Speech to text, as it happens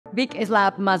Vic es la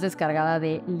app más descargada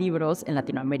de libros en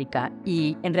Latinoamérica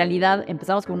y en realidad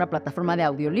empezamos con una plataforma de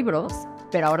audiolibros,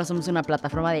 pero ahora somos una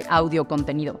plataforma de audio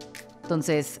contenido.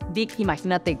 Entonces, Vic,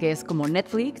 imagínate que es como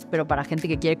Netflix, pero para gente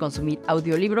que quiere consumir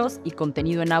audiolibros y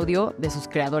contenido en audio de sus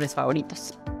creadores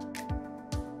favoritos.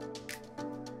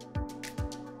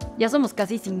 Ya somos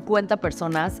casi 50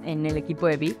 personas en el equipo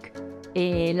de Vic.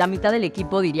 La mitad del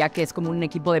equipo diría que es como un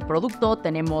equipo de producto.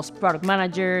 Tenemos product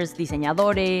managers,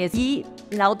 diseñadores y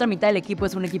la otra mitad del equipo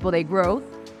es un equipo de growth.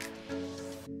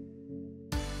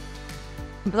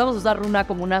 Empezamos a usar Runa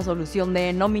como una solución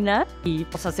de nómina y,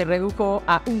 se redujo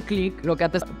a un clic lo que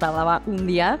antes tardaba un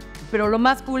día. Pero lo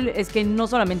más cool es que no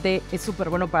solamente es súper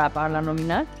bueno para pagar la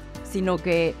nómina, sino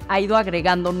que ha ido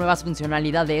agregando nuevas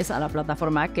funcionalidades a la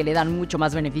plataforma que le dan mucho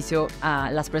más beneficio a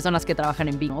las personas que trabajan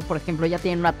en Vic, ¿no? Por ejemplo, ya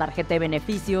tienen una tarjeta de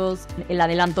beneficios, el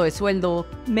adelanto de sueldo.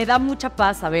 Me da mucha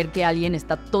paz saber que alguien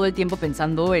está todo el tiempo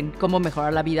pensando en cómo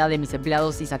mejorar la vida de mis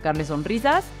empleados y sacarles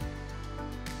sonrisas.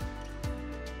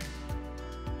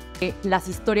 Las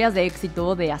historias de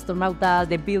éxito de astronautas,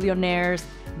 de billionaires,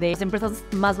 de las empresas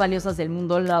más valiosas del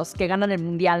mundo, los que ganan el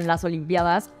mundial, las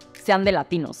olimpiadas, sean de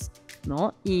latinos,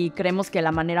 ¿no? Y creemos que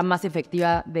la manera más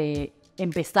efectiva de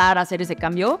empezar a hacer ese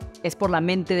cambio es por la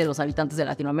mente de los habitantes de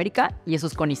Latinoamérica, y eso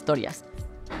es con historias.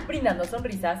 Brindando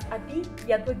sonrisas a ti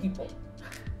y a tu equipo.